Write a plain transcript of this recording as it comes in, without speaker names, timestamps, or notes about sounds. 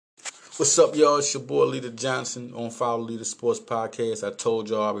What's up, y'all? It's your boy Leader Johnson on Follow Leader Sports Podcast. I told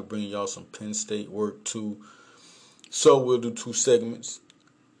y'all I'll be bringing y'all some Penn State work too. So we'll do two segments: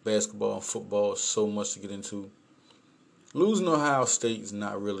 basketball and football. So much to get into. Losing Ohio State is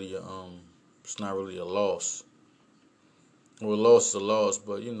not really it's not really a loss. Well, a loss is a loss,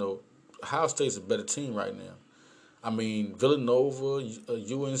 but Ohio State's a better team right now. I mean, Villanova,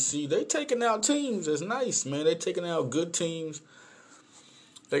 UNC, they taking out teams. That's nice, man. They taking out good teams.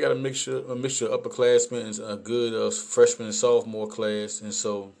 They got a mixture of upperclassmen and a good freshman and sophomore class. And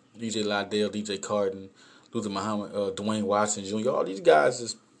so DJ Liddell, DJ Carton, Luther Muhammad, Dwayne Watson Jr., all these guys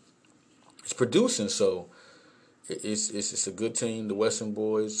is producing. So it's a good team. The Western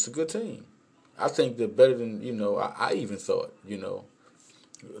boys, it's a good team. I think they're better than, I even thought,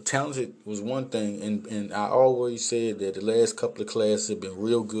 talented was one thing. And I always said that the last couple of classes have been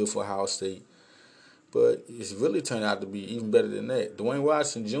real good for Ohio State. But it's really turned out to be even better than that. Dwayne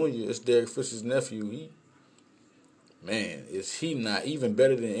Watson Jr. is Derek Fisher's nephew. Is he not even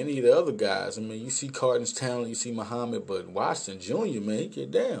better than any of the other guys? I mean, you see Carton's talent, you see Muhammad, but Watson Jr., man, he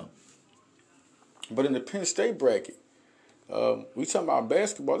get down. But in the Penn State bracket, we talking about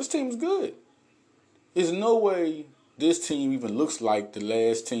basketball. This team's good. There's no way this team even looks like the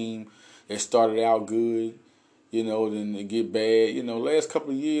last team that started out good. Then they get bad. Last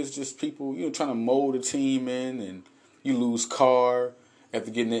couple of years, just people, trying to mold a team in, and you lose Carr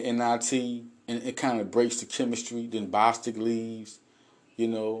after getting the NIT, and it kind of breaks the chemistry. Then Bostic leaves.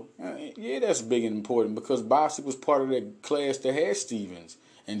 That's big and important because Bostic was part of that class that had Stevens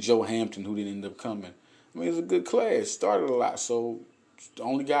and Joe Hampton, who didn't end up coming. I mean, it was a good class, started a lot, so the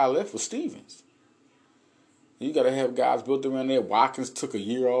only guy left was Stevens. You got to have guys built around there. Watkins took a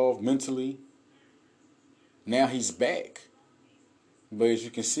year off mentally. Now he's back. But as you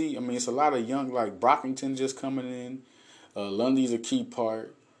can see, I mean, it's a lot of young, like Brockington just coming in. Lundy's a key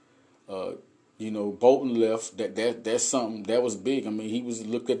part. Bolton left. That's something that was big. I mean, he was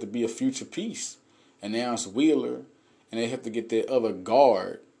looked at to be a future piece. And now it's Wheeler. And they have to get their other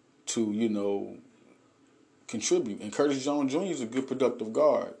guard to, contribute. And Curtis Jones Jr. is a good productive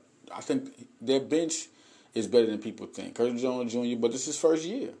guard. I think their bench is better than people think. Curtis Jones Jr., but this is his first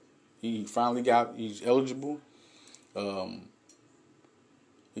year. He's eligible. He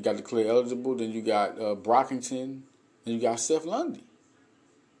got declared eligible. Then you got Brockington. Then you got Seth Lundy.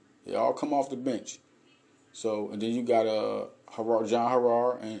 They all come off the bench. So, and then you got John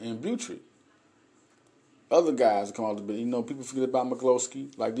Harrar and Butry. Other guys come off the bench. People forget about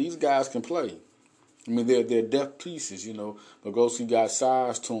McGlosky. Like, these guys can play. I mean, they're depth pieces, McGlosky got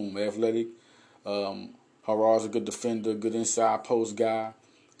size to him, athletic. Harrar's a good defender, good inside post guy.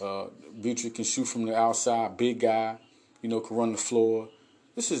 Butry can shoot from the outside, big guy, can run the floor.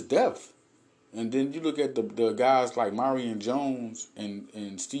 This is depth. And then you look at the guys like Marion Jones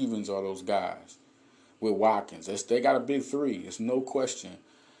and Stevens are those guys with Watkins. They got a big three. It's no question.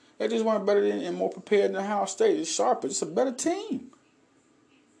 They just weren't better than and more prepared than Ohio State. It's sharper. It's a better team.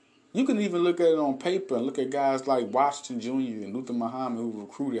 You can even look at it on paper and look at guys like Washington Jr. and Luther Muhammad, who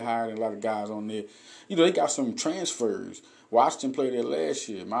recruited higher than a lot of guys on there. They got some transfers. Washington played there last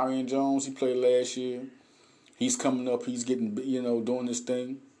year. Marion Jones, he played last year. He's coming up. He's getting, doing this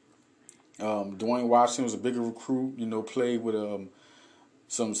thing. Dwayne Watson was a bigger recruit, played with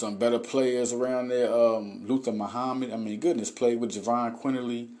some better players around there. Luther Muhammad, played with Javon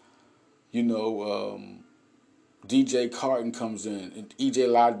Quinterly. DJ Carton comes in, and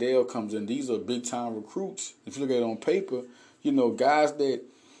EJ Liddell comes in. These are big-time recruits. If you look at it on paper, guys that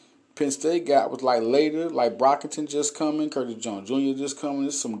Penn State got was like later, like Brockington just coming, Curtis Jones Jr. just coming.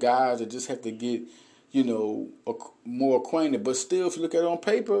 There's some guys that just have to get, more acquainted. But still, if you look at it on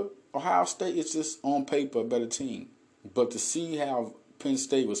paper, Ohio State is just on paper a better team. But to see how Penn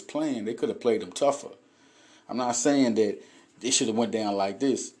State was playing, they could have played them tougher. I'm not saying that they should have went down like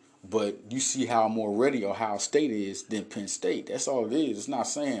this. But you see how more ready Ohio State is than Penn State. That's all it is. It's not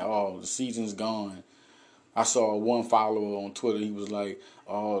saying, the season's gone. I saw one follower on Twitter. He was like,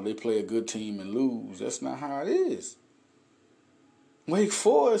 they play a good team and lose. That's not how it is. Wake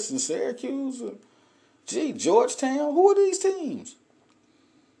Forest and Syracuse. Georgetown. Who are these teams?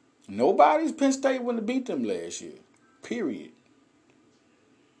 Nobody's Penn State wouldn't have beat them last year. Period.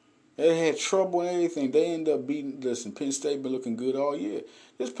 They had trouble and everything. They ended up beating. Listen, Penn State been looking good all year.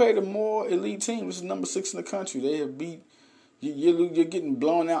 Just played a more elite team. This is number 6 in the country. They have beat. You're getting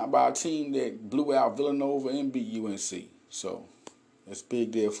blown out by a team that blew out Villanova and beat UNC. So that's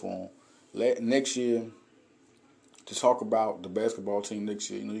big there for them. Next year, to talk about the basketball team next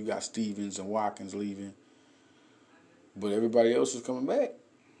year, you got Stevens and Watkins leaving, but everybody else is coming back.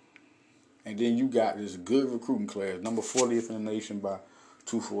 And then you got this good recruiting class, number 40th in the nation by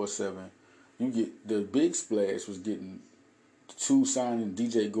 247. You get the big splash was getting two signing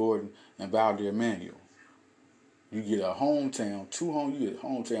DJ Gordon and Valdir Emmanuel. You get a hometown, you get a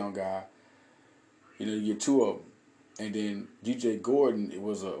hometown guy. You get two of them. And then DJ Gordon, it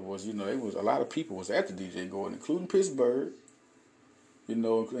was a lot of people was after DJ Gordon, including Pittsburgh. And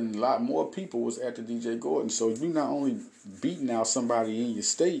a lot more people was after DJ Gordon. So you not only beating out somebody in your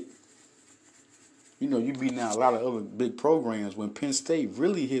state, you beating out a lot of other big programs. When Penn State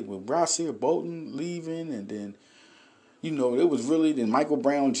really hit with Rossier Bolton leaving, and then it was really then Michael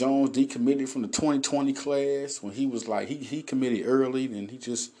Brown Jones decommitted from the 2020 class when he was like he committed early, and he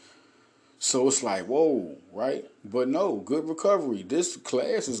just. So it's like, whoa, right? But no, good recovery. This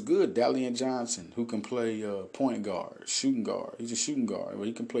class is good. Dalian Johnson, who can play point guard, shooting guard. He's a shooting guard.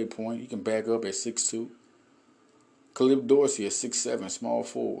 He can play point. He can back up at 6'2". Khalif Dorsey at 6'7", small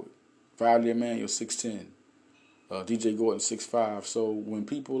forward. Valdir Emmanuel, 6'10". DJ Gordon, 6'5". So when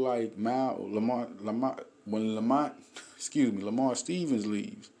people like Lamar Stevens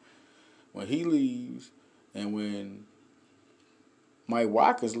leaves, when he leaves, and when Mike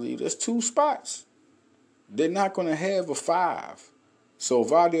Watkins leaves, there's two spots. They're not going to have a 5. So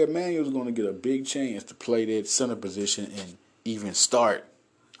Valdir Emmanuel is going to get a big chance to play that center position and even start.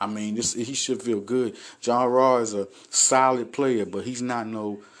 I mean, he should feel good. John Harrar is a solid player, but he's not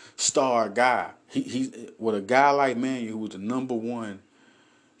no star guy. He's with a guy like Emmanuel, who was the number 1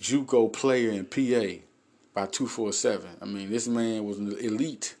 JUCO player in PA by 247. I mean, this man was an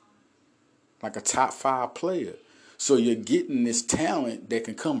elite, like a top 5 player. So you're getting this talent that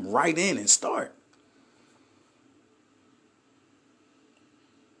can come right in and start.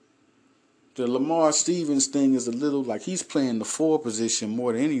 The Lamar Stevens thing is a little like he's playing the 4 position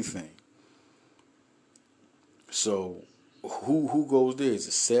more than anything. So who goes there? Is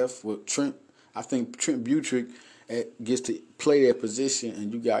it Seth with Trent? I think Trent Butrick gets to play that position,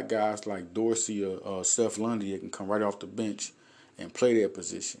 and you got guys like Dorsey or Seth Lundy that can come right off the bench and play that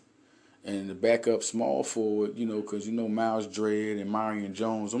position. And the backup small forward, because Miles Dredd and Marion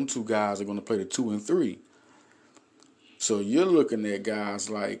Jones, them two guys are going to play the 2 and 3. So you're looking at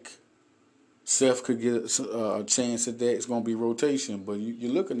guys like Seth could get a chance at that. It's going to be rotation. But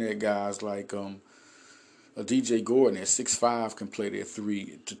you're looking at guys like a DJ Gordon at 6'5" can play that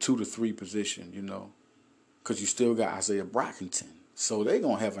 2 to 3 position, because you still got Isaiah Brockington. So they're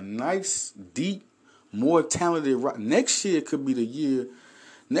going to have a nice, deep, more talented. Next year could be the year.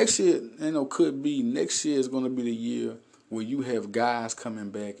 Next year, next year is going to be the year where you have guys coming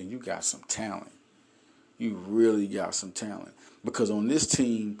back and you got some talent. You really got some talent. Because on this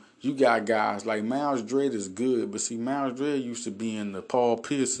team, you got guys like Miles Dredd is good, but see, Miles Dredd used to be in the Paul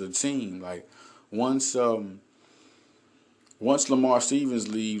Pierce of the team. Like, once Lamar Stevens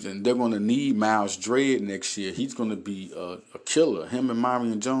leaves and they're going to need Miles Dredd next year, he's going to be a killer. Him and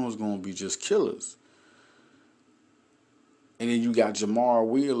Marion Jones going to be just killers. And then you got Jamar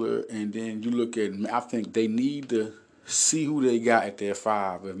Wheeler, and then you look at, I think they need to see who they got at their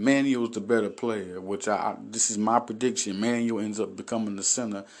 5. If Manuel's the better player, which this is my prediction, Manuel ends up becoming the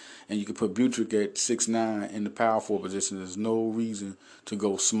center, and you can put Butrick at 6'9" in the power forward position. There's no reason to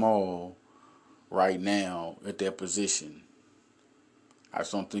go small right now at that position. I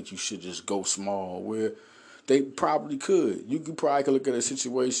just don't think you should just go small where they probably could. You could look at a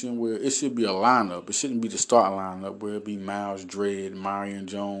situation where it should be a lineup. It shouldn't be the start lineup where it be Miles Dredd, Marion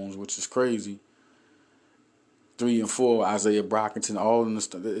Jones, which is crazy. 3 and 4, Isaiah Brockington, all in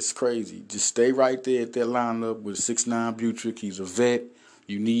the it's crazy. Just stay right there at that lineup with 6'9" Butrick. He's a vet.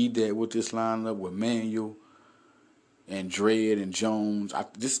 You need that with this lineup with Manuel and Dredd and Jones.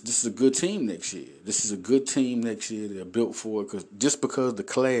 This is a good team next year. This is a good team next year. They're built for it because the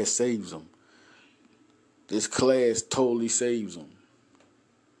class saves them. This class totally saves them.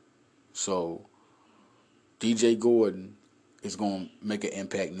 So, DJ Gordon is going to make an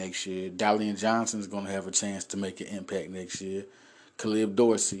impact next year. Dalian Johnson is going to have a chance to make an impact next year. Khalif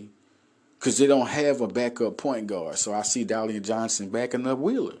Dorsey. Because they don't have a backup point guard. So I see Dalian Johnson backing up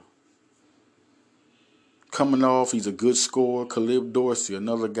Wheeler. Coming off, he's a good scorer. Khalif Dorsey,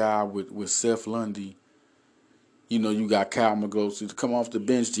 another guy with Seth Lundy. You got Kyle McGlossy to come off the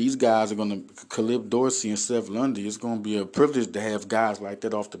bench. These guys are going to, Khalif Dorsey and Seth Lundy, it's going to be a privilege to have guys like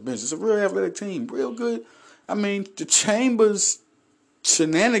that off the bench. It's a real athletic team, real good. I mean, the Chambers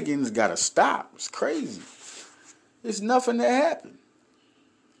shenanigans got to stop. It's crazy. It's nothing that happened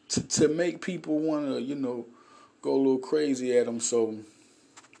to make people want to, go a little crazy at them. So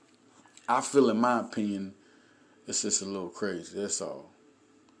I feel, in my opinion, it's just a little crazy. That's all.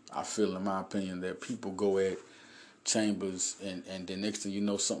 I feel, in my opinion, that people go at Chambers, and then next thing you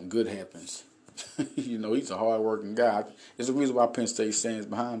know, something good happens. He's a hard-working guy. It's the reason why Penn State stands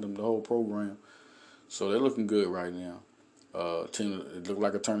behind him, the whole program. So they're looking good right now. Team, it looked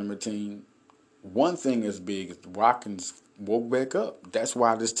like a tournament team. One thing is big is Watkins woke back up. That's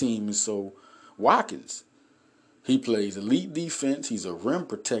why this team is so Watkins. He plays elite defense. He's a rim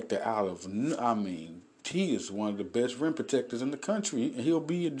protector he is one of the best rim protectors in the country, and he'll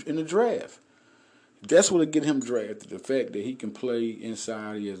be in the draft. That's what'll get him drafted. The fact that he can play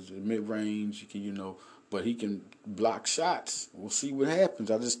inside, he has mid-range, but he can block shots. We'll see what happens.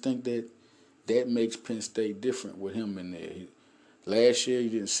 I just think that makes Penn State different with him in there. Last year, you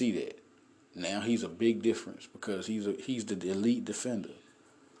didn't see that. Now he's a big difference because he's the elite defender,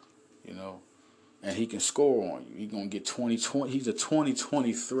 and he can score on you. He's going to get 20-20. He's a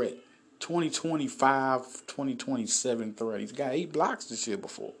 20-20 threat, 20-25, 20-27 threat. He's got 8 blocks this year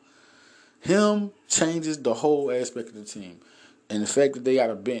before. Him changes the whole aspect of the team. And the fact that they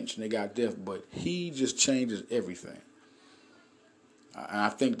got a bench and they got depth, but he just changes everything. And I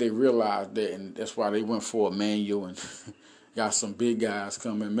think they realized that, and that's why they went for Emmanuel and got some big guys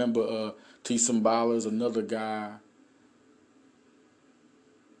coming. Remember, T. Simbala is another guy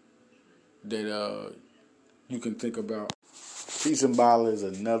that you can think about. T. Simbala is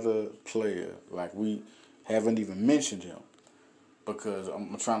another player, like we haven't even mentioned him. Because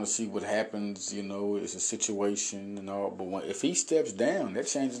I'm trying to see what happens, it's a situation and all. But if he steps down, that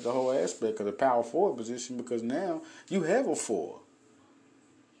changes the whole aspect of the power forward position because now you have a 4.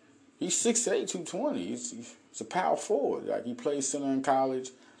 He's 6'8", 220. He's a power forward. Like he plays center in college.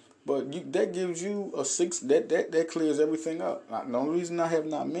 But that gives you a 6. That clears everything up. The only reason I have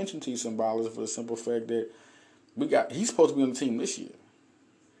not mentioned T. Simbala is for the simple fact that he's supposed to be on the team this year.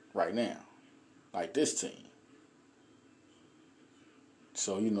 Right now. Like this team.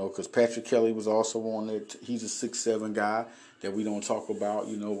 So, because Patrick Kelly was also on it. He's a 6'7" guy that we don't talk about.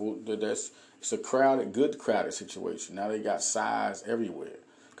 It's a good crowded situation. Now they got size everywhere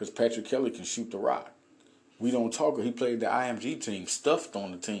because Patrick Kelly can shoot the rock. We don't talk. He played the IMG team, stuffed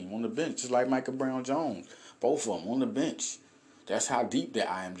on the team, on the bench, just like Michael Brown-Jones. Both of them on the bench. That's how deep that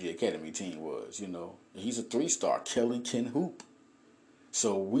IMG Academy team was, He's a 3-star. Kelly can hoop.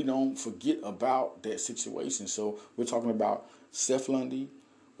 So we don't forget about that situation. So we're talking about Seth Lundy,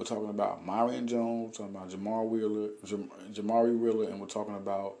 we're talking about Marion Jones, we're talking about Jamari Wheeler, and we're talking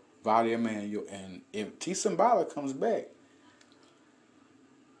about Vadi Emmanuel. And if T. Simbala comes back,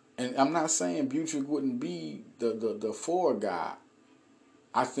 and I'm not saying Butrick wouldn't be the 4 guy,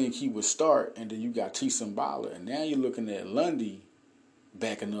 I think he would start, and then you got T. Simbala, and now you're looking at Lundy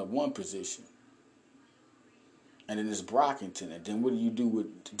backing up one position. And then it's Brockington, and then what do you do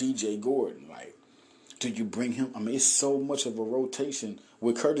with DJ Gordon? Like, do you bring him? It's so much of a rotation.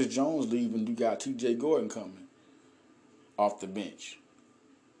 With Curtis Jones leaving, you got TJ Gordon coming off the bench.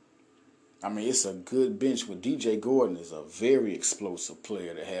 It's a good bench, but DJ Gordon is a very explosive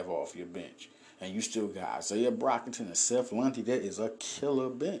player to have off your bench. And you still got Isaiah Brockington and Seth Lundy. That is a killer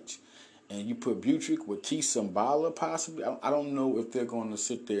bench. And you put Butrick with T. Simbala possibly. I don't know if they're going to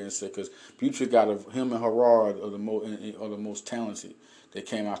sit there and say, because Butrick him and Herrard are the most talented that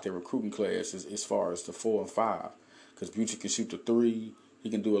came out their recruiting class as far as the 4 and 5. Because Butrick can shoot the 3. He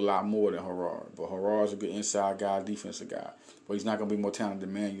can do a lot more than Herrard. But Herrard's a good inside guy, defensive guy. But he's not going to be more talented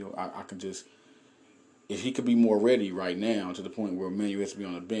than Manuel. I can just, if he could be more ready right now to the point where Manuel has to be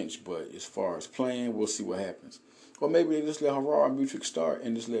on the bench. But as far as playing, we'll see what happens. Or maybe they just let Herrard and Butrick start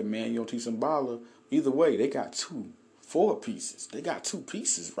and just let Manuel T. Simbala. Either way, they got 4 pieces. They got 2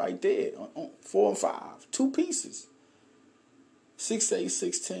 pieces right there on 4 and 5. 2 pieces. 6'8",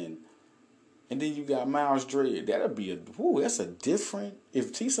 6'10", and then you got Miles Dredd. That's a different.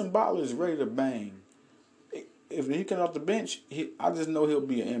 If T. Simbala is ready to bang, if he comes off the bench, I just know he'll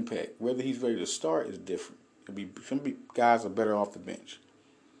be an impact. Whether he's ready to start is different. Some guys are better off the bench.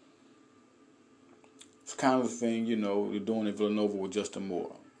 It's kind of the thing, you're doing in Villanova with Justin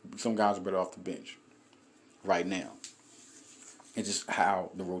Moore. Some guys are better off the bench right now. It's just how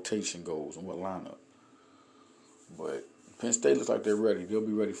the rotation goes and what lineup. But Penn State looks like they're ready. They'll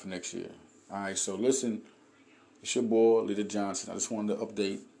be ready for next year. All right, so listen, it's your boy, Leader Johnson. I just wanted to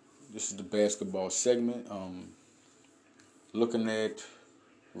update. This is the basketball segment. Looking at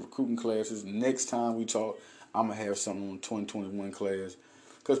recruiting classes. Next time we talk, I'm going to have something on 2021 class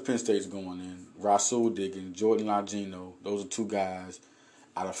because Penn State's going in. Rasul Diggins, Jordan Longino, those are 2 guys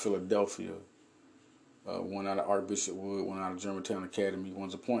out of Philadelphia. One out of Archbishop Wood, one out of Germantown Academy.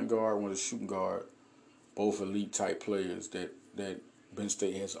 One's a point guard, one's a shooting guard. Both elite type players that Penn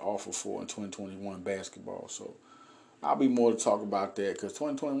State has to offer for in 2021 basketball. So I'll be more to talk about that because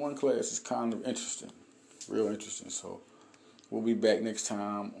 2021 class is kind of interesting, real interesting. So We'll be back next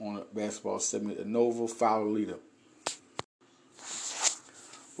time on a basketball segment at Nova. Follow Leader.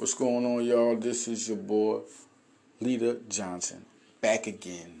 What's going on, y'all? This is your boy, Leader Johnson. Back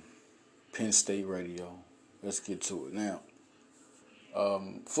again. Penn State Radio. Let's get to it. Now,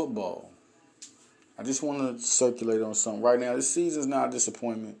 football. I just want to circulate on something. Right now, this season's not a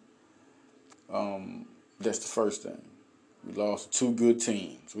disappointment. That's the first thing. We lost 2 good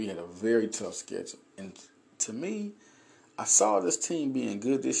teams. We had a very tough schedule. And to me, I saw this team being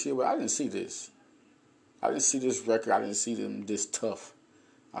good this year, but I didn't see this. I didn't see this record. I didn't see them this tough.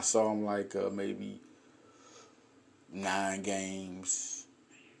 I saw them like maybe 9 games,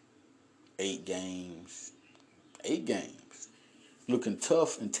 8 games, 8 games. Looking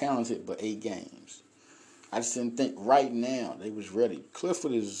tough and talented, but 8 games. I just didn't think right now they was ready.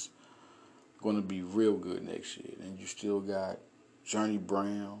 Clifford is going to be real good next year. And you still got Journey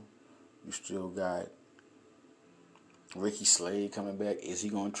Brown. You still got Ricky Slade coming back. Is he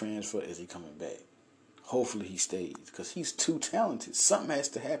going to transfer? Is he coming back? Hopefully he stays because he's too talented. Something has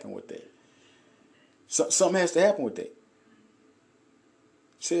to happen with that. Something has to happen with that.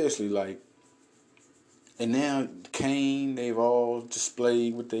 Seriously, like, and now Kane, they've all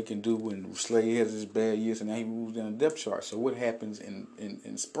displayed what they can do, and Slade has his bad years, and now he moves down the depth chart. So what happens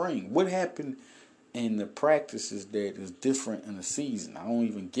in spring? What happened in the practices that is different in the season? I don't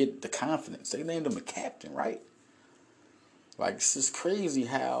even get the confidence. They named him a captain, right? Like, it's just crazy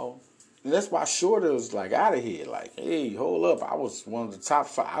how. And that's why Shorter was like out of here. Like, hey, hold up. I was one of the top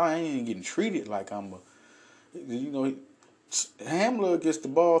 5. I ain't even getting treated like I'm a, Hamler gets the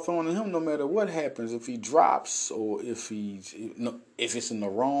ball thrown at him no matter what happens. If he drops or if it's in the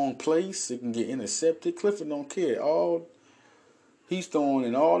wrong place, it can get intercepted. Clifford don't care. He's throwing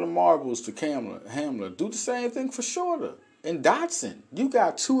in all the marbles to Hamler. Do the same thing for Shorter. And Dotson. You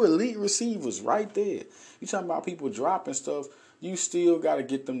got 2 elite receivers right there. You talking about people dropping stuff. You still got to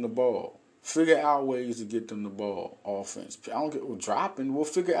get them the ball. Figure out ways to get them the ball. Offense. I don't get dropping. We'll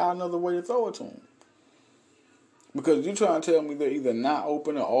figure out another way to throw it to them. Because you're trying to tell me they're either not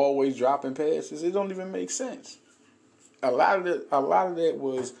open or always dropping passes. It don't even make sense. A lot of that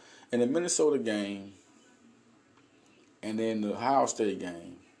was in the Minnesota game and then the Ohio State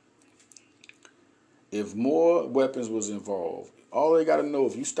game. If more weapons was involved, all they got to know,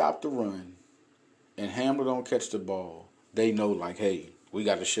 if you stop the run and Hamler don't catch the ball, they know, like, hey, we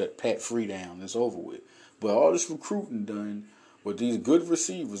got to shut Pat Free down. It's over with. But all this recruiting done with these good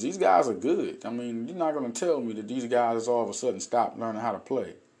receivers, these guys are good. I mean, you're not going to tell me that these guys all of a sudden stop learning how to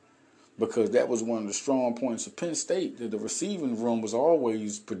play. Because that was one of the strong points of Penn State, that the receiving room was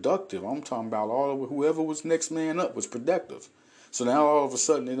always productive. I'm talking about whoever was next man up was productive. So now all of a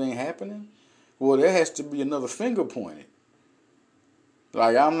sudden it ain't happening? Well, there has to be another finger pointed.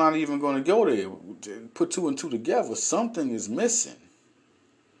 Like, I'm not even going to go there. Put 2 and 2 together. Something is missing.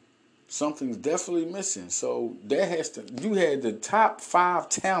 Something's definitely missing. So you had the top 5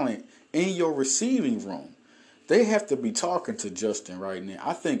 talent in your receiving room. They have to be talking to Justin right now.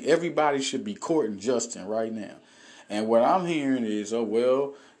 I think everybody should be courting Justin right now. And what I'm hearing is, oh,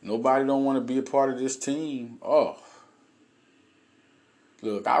 well, nobody don't want to be a part of this team. Oh.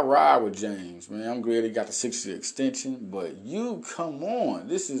 Look, I ride with James, man. I'm glad he got the 6-year extension, but you come on.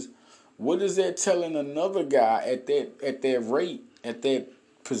 What is that telling another guy at that rate, at that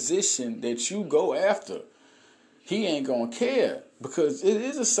position that you go after? He ain't gonna care because it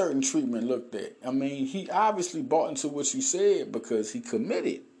is a certain treatment looked at. I mean, he obviously bought into what you said because he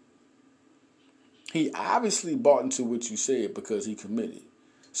committed. He obviously bought into what you said because he committed.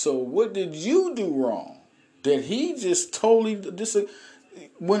 So what did you do wrong that he just totally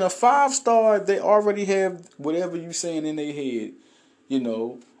when a 5-star, they already have whatever you saying in their head,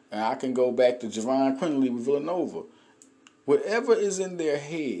 and I can go back to Javon Quinley with Villanova. Whatever is in their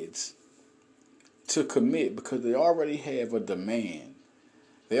heads to commit, because they already have a demand.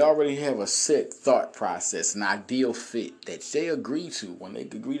 They already have a set thought process, an ideal fit that they agree to when they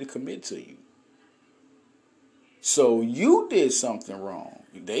agree to commit to you. So you did something wrong.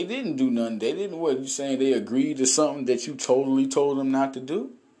 They didn't do nothing. They didn't, what you saying, they agreed to something that you totally told them not to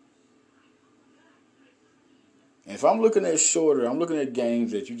do? And if I'm looking at Shorter, I'm looking at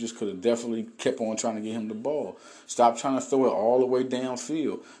games that you just could have definitely kept on trying to get him the ball. Stop trying to throw it all the way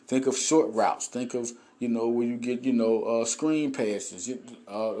downfield. Think of short routes. Think of, where you get, screen passes,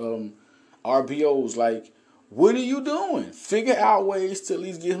 RBOs. Like, what are you doing? Figure out ways to at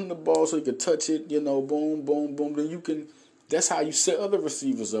least get him the ball so he can touch it, boom, boom, boom. Then you can, that's how you set other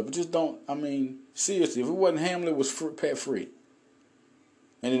receivers up. But just don't, seriously, if it wasn't Hamler, it was Pat Free.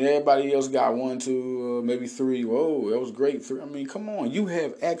 And then everybody else got 1, 2, maybe 3. Whoa, that was great. 3. Come on. You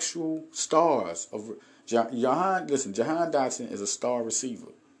have actual stars. Jahan Dotson is a star receiver.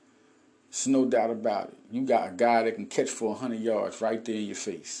 There's no doubt about it. You got a guy that can catch for 100 yards right there in your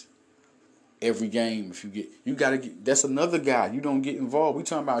face. Every game, if you gotta get. That's another guy you don't get involved. We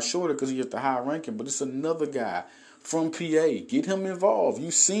talking about Shorter because he has the high ranking, but it's another guy from PA. Get him involved.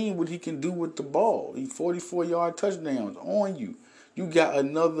 You seen what he can do with the ball. He 44-yard touchdowns on you. You got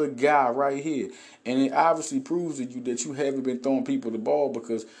another guy right here, and it obviously proves to you that you haven't been throwing people the ball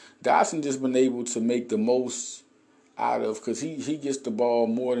because Dotson just been able to make the most out of because he gets the ball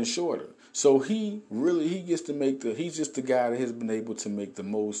more than Shorter. So he gets to make he's just the guy that has been able to make the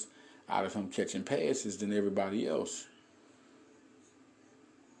most out of him catching passes than everybody else.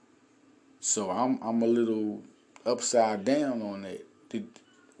 So I'm a little upside down on that.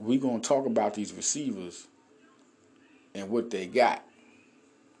 We gonna talk about these receivers and what they got.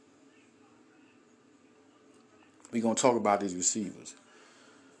 We gonna talk about these receivers.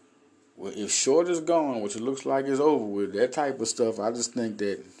 Well, if Shorter's gone, which it looks like it's over with, that type of stuff, I just think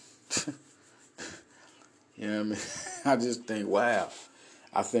that, you know what I mean? I just think, wow.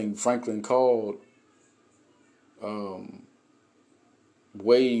 I think Franklin called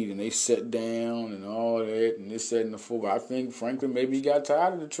Wade and they sat down and all that and they sat in the floor. I think Franklin maybe got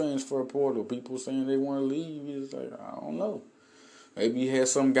tired of the transfer portal. People saying they want to leave. He's like, I don't know. Maybe he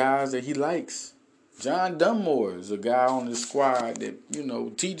has some guys that he likes. John Dunmore is a guy on the squad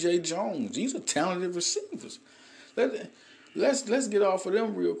that, T.J. Jones. These are talented receivers. Let's get off of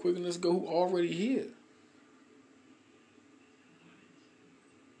them real quick and let's go who already here.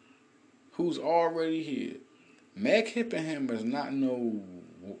 Who's already here? Mac Hippenhammer is not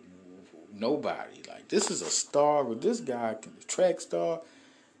nobody. Like, this is a star, but this guy can track star.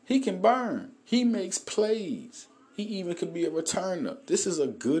 He can burn. He makes plays. He even could be a returner. This is a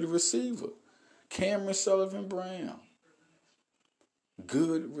good receiver. Cameron Sullivan Brown.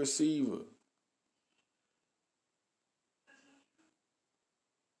 Good receiver.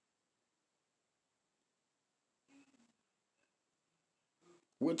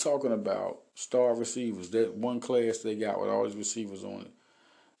 We're talking about star receivers. That one class they got with all these receivers on it.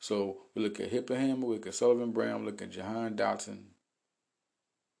 So we look at Hippenhammer, we look at Sullivan Brown, we look at Jahan Dotson,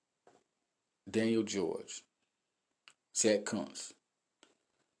 Daniel George, Zach Kuntz.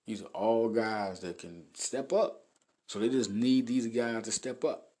 These are all guys that can step up. So they just need these guys to step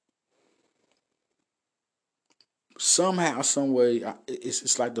up. Somehow, some way,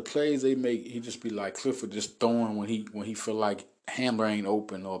 it's like the plays they make. He just be like Clifford, just throwing when he feel like Hamler ain't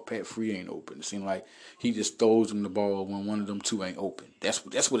open or Pat Free ain't open. It seemed like he just throws them the ball when one of them two ain't open. That's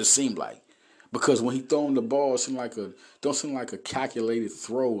what it seemed like. Because when he throw him the ball, it don't seem like a calculated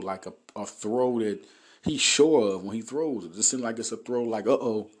throw, like a throw that he's sure of when he throws it. It seems like it's a throw like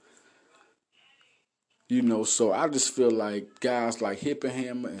so I just feel like guys like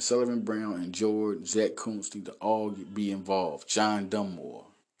Hippenhammer and Sullivan Brown and George, Zach Kuntz need to all be involved. John Dunmore,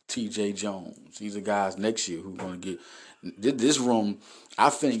 T.J. Jones. These are guys next year who are going to get this room. I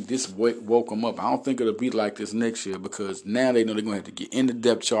think this woke them up. I don't think it'll be like this next year because now they know they're going to have to get in the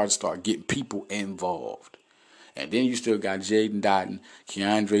depth chart and start getting people involved. And then you still got Jaden Dotton,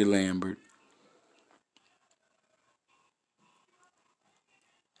 Keandre Lambert,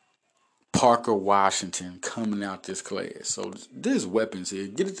 Parker Washington coming out this class. So there's weapons here.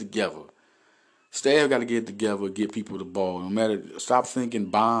 Get it together. Staff got to get it together, get people the ball. No matter, stop thinking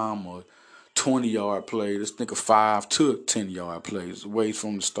bomb or 20-yard play. Let's think of 5 to 10-yard plays. Away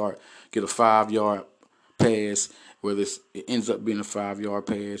from the start, get a 5-yard pass, whether it ends up being a 5-yard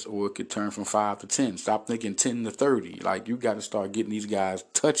pass or it could turn from 5 to 10. Stop thinking 10 to 30. Like, you got to start getting these guys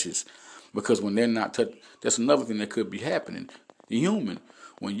touches because when they're not touched, that's another thing that could be happening. The human.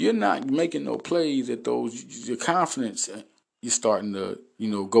 When you're not making no plays at those, your confidence, you're starting to,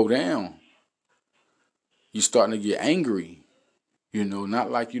 go down. You're starting to get angry.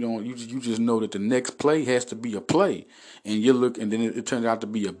 Not like you just know that the next play has to be a play. And and then it turns out to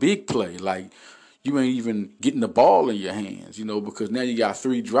be a big play. Like, you ain't even getting the ball in your hands, because now you got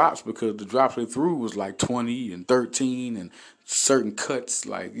 3 drops because the drops they threw was like 20 and 13 and certain cuts,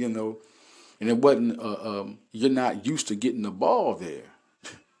 like, and it wasn't, you're not used to getting the ball there.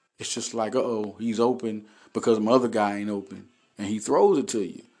 It's just like, he's open because my other guy ain't open, and he throws it to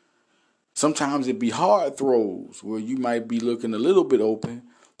you. Sometimes it be hard throws where you might be looking a little bit open,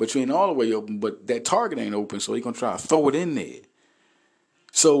 but you ain't all the way open, but that target ain't open, so he's going to try to throw it in there.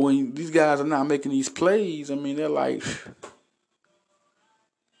 So when these guys are not making these plays, they're like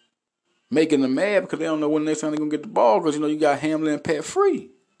making them mad because they don't know when next time they're going to get the ball because, you got Hamlin and Pat Free.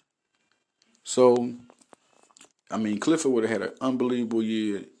 So, Clifford would have had an unbelievable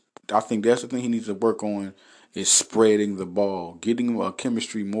year. I think that's the thing he needs to work on is spreading the ball, getting a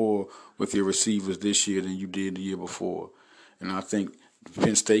chemistry more with your receivers this year than you did the year before. And I think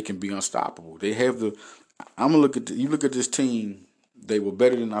Penn State can be unstoppable. They have the. I'm gonna look at you. Look at this team. They were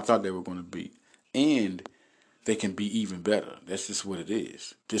better than I thought they were going to be, and they can be even better. That's just what it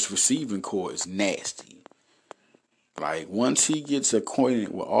is. This receiving core is nasty. Like, once he gets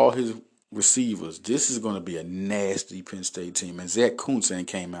acquainted with all his receivers, this is going to be a nasty Penn State team. And Zach Kuntz ain't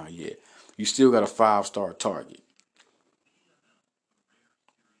came out yet. You still got a 5-star target.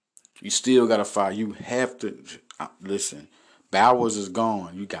 You still got a 5. You have to listen. Bowers is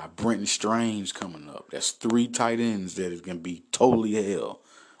gone. You got Brenton Strange coming up. That's 3 tight ends that is going to be totally hell.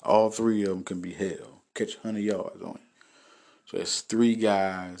 All 3 of them can be hell. Catch 100 yards on it. So that's 3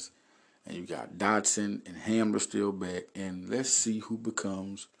 guys. And you got Dotson and Hamler still back. And let's see who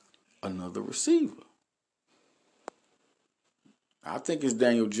becomes another receiver. I think it's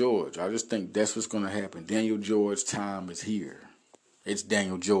Daniel George. I just think that's what's going to happen. Daniel George's time is here. It's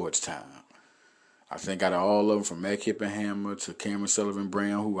Daniel George's time. I think out of all of them, from Mac Hippenhammer to Cameron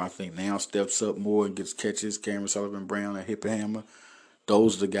Sullivan-Brown, who I think now steps up more and gets catches, Cameron Sullivan-Brown and Hippenhammer,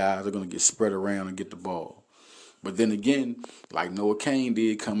 those are the guys that are going to get spread around and get the ball. But then again, like Noah Cain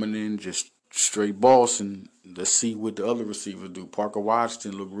did, coming in just straight bossing, let's see what the other receivers do. Parker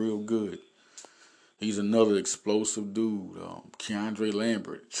Washington looked real good. He's another explosive dude. Keandre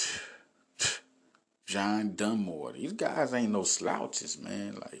Lambert, John Dunmore. These guys ain't no slouches,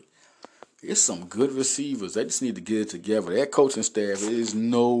 man. Like, it's some good receivers. They just need to get it together. That coaching staff, there's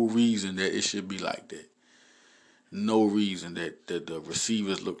no reason that it should be like that. No reason that the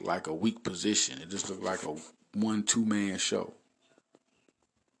receivers look like a weak position. It just look like a 1-2 man show.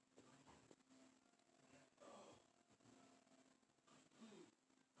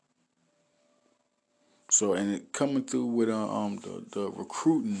 So, and it coming through with the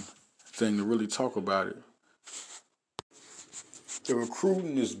recruiting thing to really talk about it. The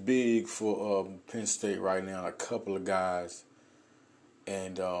recruiting is big for Penn State right now. A couple of guys,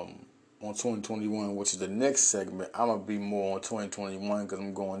 and on 2021, which is the next segment, I'm gonna be more on 2021 because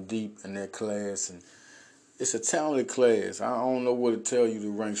I'm going deep in that class, and it's a talented class. I don't know what to tell you the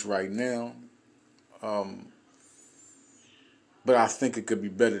ranks right now, but I think it could be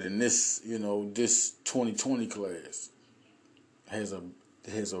better than this. You know, this 2020 class has a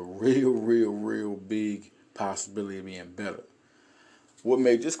real big possibility of being better. What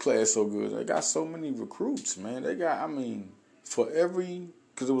made this class so good? They got so many recruits, man. They got, I mean, for every,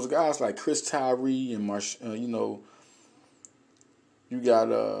 because it was guys like Chris Tyree and you got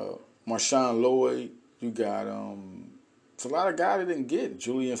Marshawn Lloyd. You got it's a lot of guys that didn't get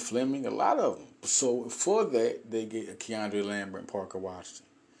Julian Fleming. A lot of them. So for that, they get a Keandre Lambert and Parker Washington.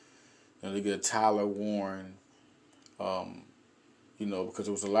 You know, they get a Tyler Warren. Because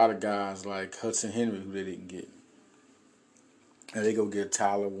there was a lot of guys like Hudson Henry who they didn't get. And they go get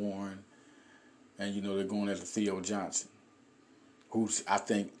Tyler Warren, and they're going after Theo Johnson, who's, I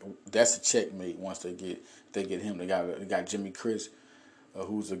think that's a checkmate once they get him. They got Jimmy Chris,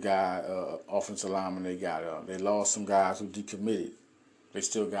 who's a guy, offensive lineman. They lost some guys who decommitted. They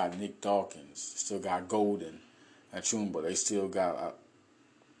still got Nick Dawkins, still got Golden and Chumba. They still got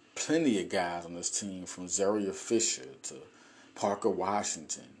plenty of guys on this team, from Zaria Fisher to Parker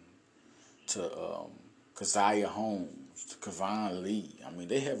Washington to Keziah Holmes to Kevon Lee. I mean,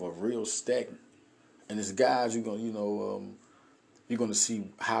 they have a real stack, and it's guys you're gonna see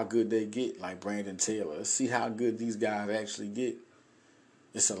how good they get, like Brandon Taylor. Let's see how good these guys actually get.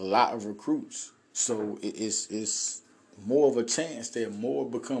 It's a lot of recruits, so it's more of a chance that more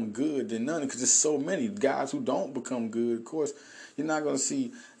become good than none, because there's so many guys who don't become good. Of course, you're not going to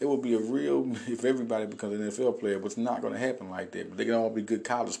see, it will be a real, if everybody becomes an NFL player, but it's not going to happen like that. But they can all be good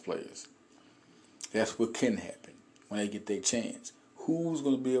college players. That's what can happen when they get their chance. Who's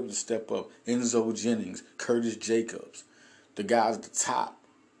going to be able to step up? Enzo Jennings, Curtis Jacobs, the guys at the top,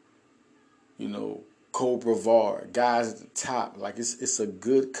 Cole Brevard, guys at the top. Like, it's a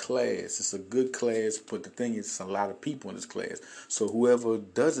good class. It's a good class, but the thing is, it's a lot of people in this class. So whoever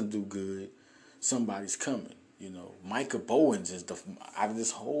doesn't do good, somebody's coming. Micah Bowens is out of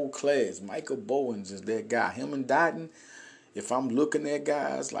this whole class. Micah Bowens is that guy. Him and Dotton, if I'm looking at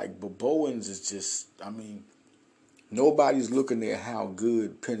guys, like, but Bowens is just, I mean, nobody's looking at how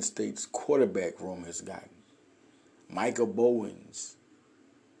good Penn State's quarterback room has gotten. Micah Bowens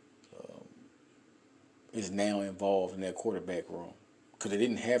is now involved in that quarterback room, because they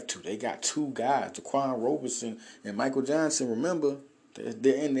didn't have to. They got 2 guys, Jaquan Roberson and Michael Johnson. Remember,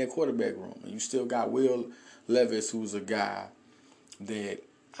 they're in their quarterback room. And you still got Will Levis, who's a guy that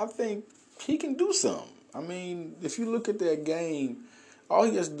I think he can do something. I mean, if you look at that game, all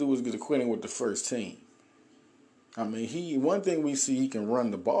he has to do is get acquainted with the first team. I mean, one thing we see, he can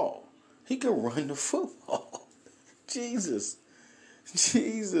run the ball. He can run the football. Jesus.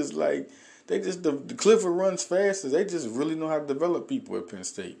 Jesus, like, they just, the Clifford runs faster. They just really know how to develop people at Penn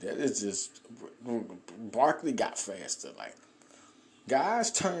State. That is just, Barkley got faster. Like,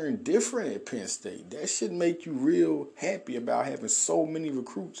 guys turn different at Penn State. That should make you real happy about having so many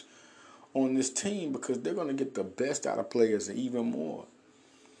recruits on this team, because they're going to get the best out of players and even more.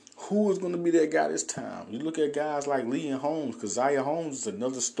 Who is going to be that guy this time? You look at guys like Lee and Holmes, because Zaya Holmes is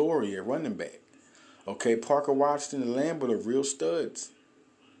another story at running back. Okay, Parker Washington and Lambert are real studs.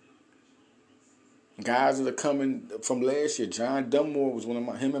 Guys that are coming from last year. John Dunmore was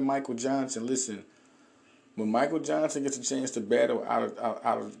him and Michael Johnson. Listen, when Michael Johnson gets a chance to battle out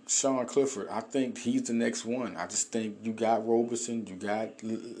of Sean Clifford, I think he's the next one. I just think you got Roberson, you got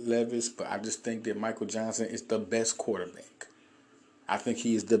Levis, but I just think that Michael Johnson is the best quarterback. I think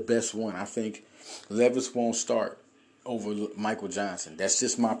he is the best one. I think Levis won't start over Michael Johnson. That's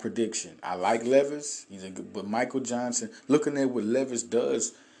just my prediction. I like Levis, but Michael Johnson, looking at what Levis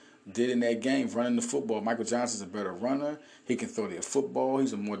did in that game, running the football. Michael Johnson's a better runner. He can throw the football.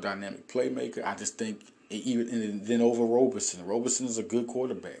 He's a more dynamic playmaker. I just think even then over Roberson. Roberson is a good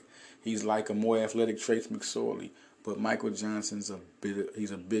quarterback. He's like a more athletic Trace McSorley. But Michael Johnson's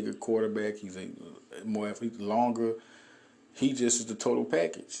he's a bigger quarterback. He's a more athlete, longer. He just is the total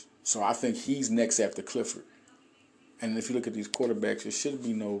package. So I think he's next after Clifford. And if you look at these quarterbacks, there should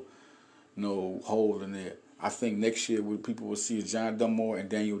be no hole in there. I think next year what people will see is John Dunmore and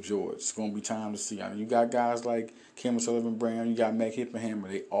Daniel George. It's going to be time to see. I mean, you got guys like Cameron Sullivan Brown. You got Mac Hippenhammer.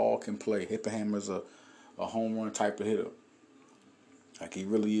 They all can play. Hippenhammer's a home run type of hitter. Like, he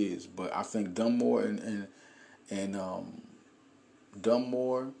really is. But I think Dunmore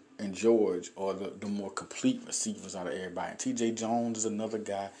and George are the more complete receivers out of everybody. And T.J. Jones is another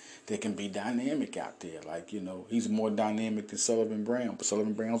guy that can be dynamic out there. Like, he's more dynamic than Sullivan Brown. But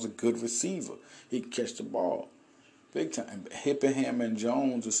Sullivan Brown's a good receiver. He can catch the ball big time. Hippenhammer and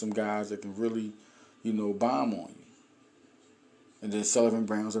Jones are some guys that can really, bomb on you. And then Sullivan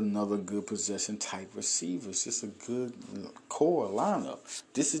Brown's another good possession type receiver. It's just a good core lineup.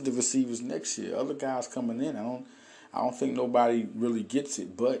 This is the receivers next year. Other guys coming in, I don't think nobody really gets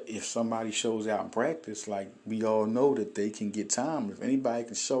it. But if somebody shows out in practice, like, we all know that they can get time. If anybody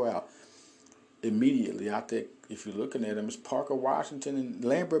can show out immediately, I think if you're looking at them, it's Parker Washington and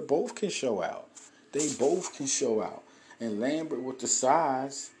Lambert both can show out. They both can show out. And Lambert, with the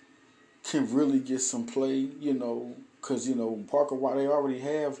size, can really get some play, because, Parker, they already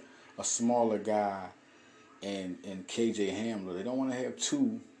have a smaller guy and KJ Hamler. They don't want to have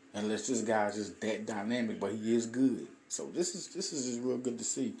two unless this guy's just that dynamic, but he is good. So this is just real good to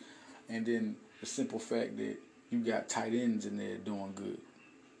see. And then the simple fact that you got tight ends in there doing good.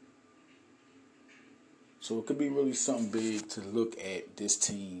 So it could be really something big to look at this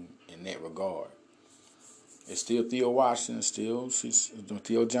team in that regard. It's still Theo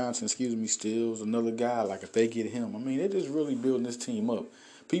Johnson, still another guy. Like, if they get him, I mean, they're just really building this team up.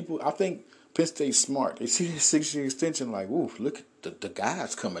 I think Penn State's smart. They see this 6-year extension, like, ooh, look at the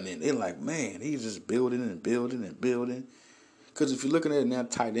guys coming in. They're like, man, he's just building and building and building. Because if you're looking at it now,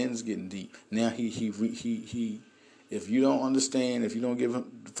 tight end's getting deep. Now he if you don't understand, if you don't give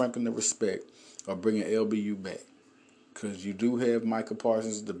Franklin the respect, or bringing LBU back, because you do have Micah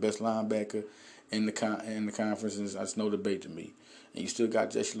Parsons, the best linebacker in the conference, and that's no debate to me. And you still got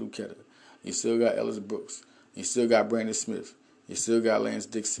Jesse Luketa. You still got Ellis Brooks. You still got Brandon Smith. You still got Lance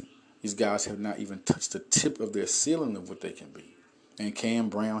Dixon. These guys have not even touched the tip of their ceiling of what they can be. And Cam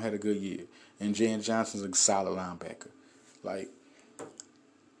Brown had a good year. And Jan Johnson's a solid linebacker. Like,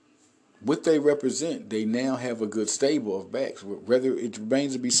 what they represent, they now have a good stable of backs. Whether it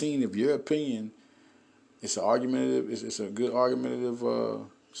remains to be seen, if your opinion, it's an argumentative, it's a good argumentative,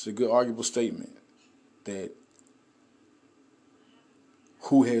 it's a good arguable statement that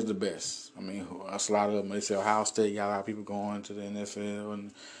who has the best. I mean, that's a lot of them. They say Ohio State got a lot of people going to the NFL,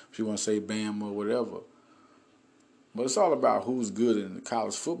 and if you want to say Bama or whatever. But it's all about who's good in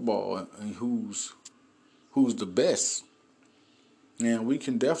college football and who's the best. Now, we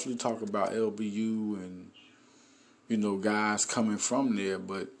can definitely talk about LBU and, guys coming from there,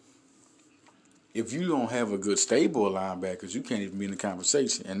 but if you don't have a good stable of linebackers, you can't even be in the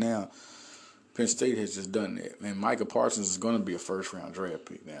conversation. And now, Penn State has just done that. And Micah Parsons is going to be a first-round draft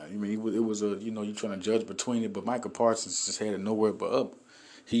pick now. I mean, it was you're trying to judge between it, but Micah Parsons just had it nowhere but up.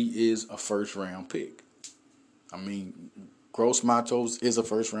 He is a first-round pick. I mean, Gross Matos is a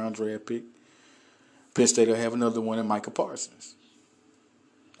first-round draft pick. Penn State will have another one in Micah Parsons.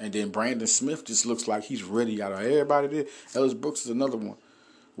 And then Brandon Smith just looks like he's ready out of everybody there. Ellis Brooks is another one.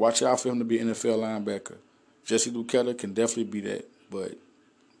 Watch out for him to be an NFL linebacker. Jesse Luketa can definitely be that. But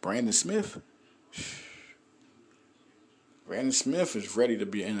Brandon Smith, Brandon Smith is ready to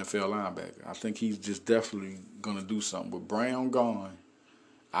be an NFL linebacker. I think he's just definitely going to do something. With Brown gone,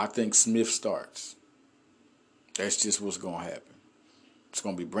 I think Smith starts. That's just what's going to happen. It's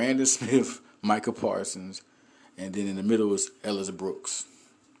going to be Brandon Smith, Micah Parsons, and then in the middle is Ellis Brooks.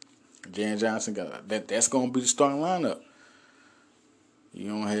 Jan Johnson got that. That's going to be the starting lineup.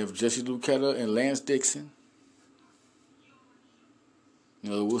 You're going to have Jesse Luketa and Lance Dixon.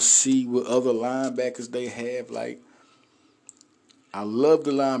 We'll see what other linebackers they have. Like, I love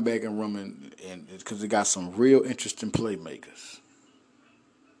the linebacking room and because they got some real interesting playmakers.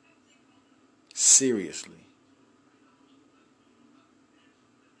 Seriously.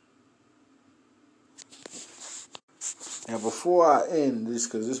 Now, before I end this,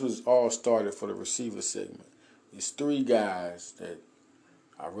 because this was all started for the receiver segment, there's three guys that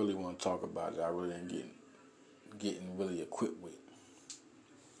I really want to talk about that I really didn't getting really equipped with.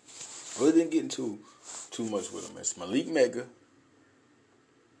 Really didn't get into too much with them. It's Malik Mega.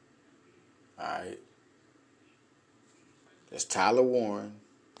 Alright. That's Tyler Warren.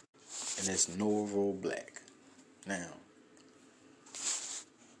 And it's Norval Black. Now,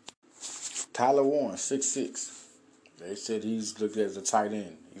 Tyler Warren, 6'6". They said he's looked at as a tight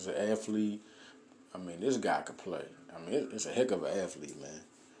end. He's an athlete. I mean, this guy can play. I mean, it's a heck of an athlete,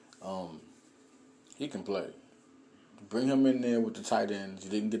 man. He can play. Bring him in there with the tight ends. You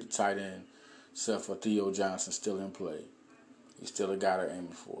didn't get the tight end, except for Theo Johnson still in play. He's still a guy they're aiming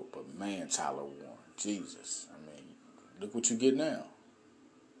for. But, man, Tyler Warren, Jesus. I mean, look what you get now.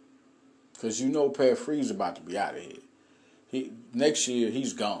 Because you know Pat Free's about to be out of here. Next year,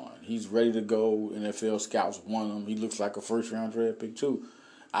 he's gone. He's ready to go. NFL scouts want him. He looks like a first-round draft pick, too.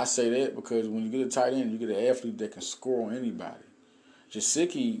 I say that because when you get a tight end, you get an athlete that can score on anybody.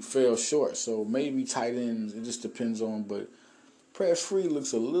 Jasicki fell short, so maybe tight ends, it just depends on. But Pat Free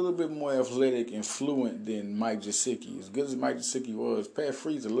looks a little bit more athletic and fluent than Mike Jasicki. As good as Mike Jasicki was, Pat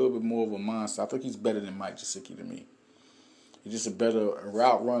Free's a little bit more of a monster. I think he's better than Mike Jasicki to me. He's just a better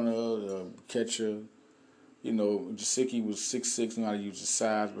route runner, catcher. Jasicki was 6'6", know how to use his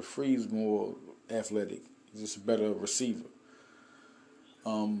size, but Free's more athletic. He's just a better receiver.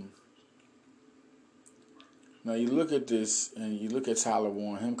 Now you look at this, and you look at Tyler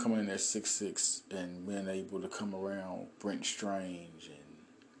Warren, him coming in at 6'6", and being able to come around Brent Strange,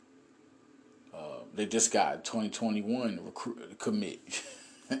 and they just got 2021 commit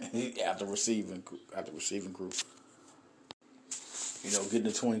after receiving group. Getting the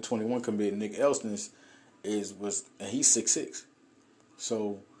 2021 commit, Nick Elston he's 6'6".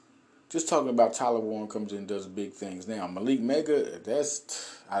 So just talking about Tyler Warren comes in and does big things. Now, Malik Mega,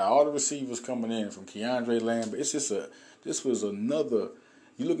 that's out of all the receivers coming in from Keandre Lambert, this was another,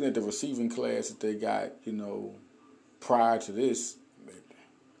 you're looking at the receiving class that they got, prior to this,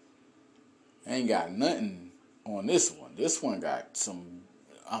 ain't got nothing on this one. This one got some,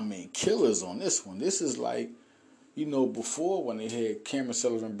 killers on this one. This is like, before when they had Cameron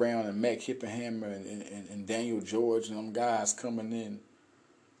Sullivan Brown and Matt Hippenhammer and Daniel George and them guys coming in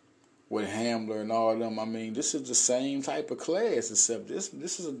with Hamler and all of them. This is the same type of class, except this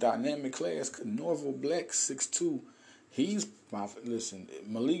is a dynamic class. Norval Black, 6'2".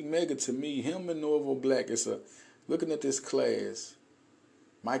 Malik Mega, to me, him and Norval Black, looking at this class,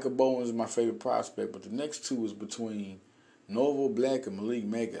 Michael Bowen is my favorite prospect, but the next two is between Norval Black and Malik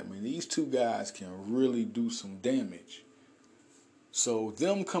Mega. These two guys can really do some damage. So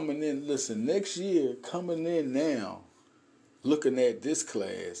them coming in, next year, coming in now, looking at this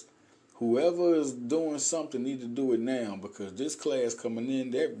class, whoever is doing something need to do it now, because this class coming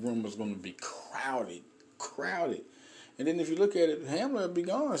in, that room is going to be crowded. And then if you look at it, Hamler will be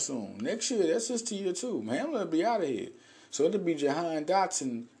gone soon. Next year, that's just year 2. Hamler will be out of here. So it'll be Jahan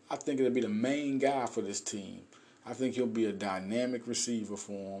Dotson. I think it'll be the main guy for this team. I think he'll be a dynamic receiver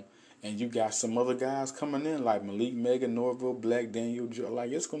for him. And you got some other guys coming in like Malik Mega, Norval Black, Daniel George.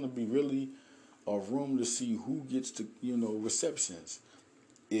 Like, it's going to be really a room to see who gets to, receptions.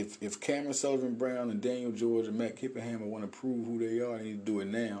 If Cameron Sullivan Brown and Daniel George and Matt Hippenhammer want to prove who they are, they need to do it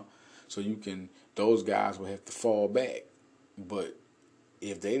now. So those guys will have to fall back. But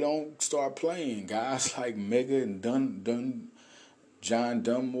if they don't start playing, guys like Mega and John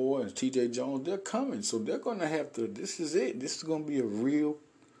Dunmore and T.J. Jones, they're coming. So they're going to have to, this is it. This is going to be a real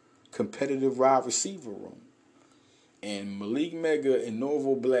competitive wide receiver room. And Malik Mega and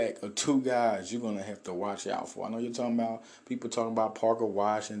Norval Black are two guys you're going to have to watch out for. I know you're talking about, people talking about Parker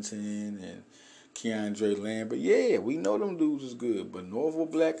Washington and Keandre Lambert. Yeah, we know them dudes is good. But Norval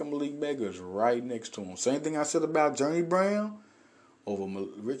Black and Malik Mega is right next to him. Same thing I said about Journey Brown. over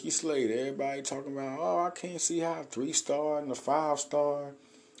Ricky Slade. Everybody talking about, oh, I can't see how a 3-star and a 5-star.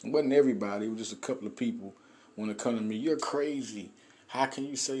 It wasn't everybody. It was just a couple of people. When it come to me, you're crazy. How can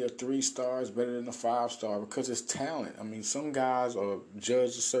you say a 3-star is better than a 5-star? Because it's talent. I mean, some guys are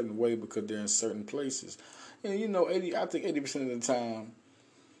judged a certain way because they're in certain places. And you know, I think 80% of the time,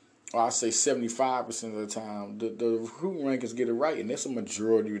 or I say 75% of the time, the recruiting rankings get it right, and that's a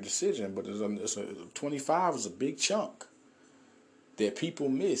majority decision. But 25 is a big chunk that people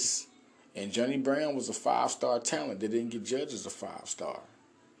miss. And Johnny Brown was a 5-star talent. They didn't get judged as a 5-star.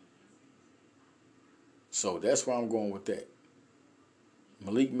 So that's where I'm going with that.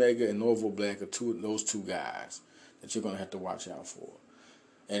 Malik Mega and Norval Black are those two guys that you're going to have to watch out for.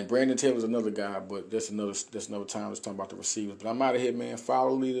 And Brandon Taylor's another guy, but that's another time. Let's talk about the receivers. But I'm out of here, man.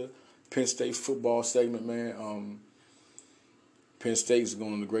 Follow leader, Penn State football segment, man. Penn State's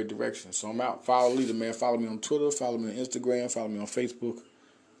going in a great direction. So I'm out. Follow leader, man. Follow me on Twitter. Follow me on Instagram. Follow me on Facebook.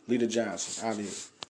 Leader Johnson. Out of here.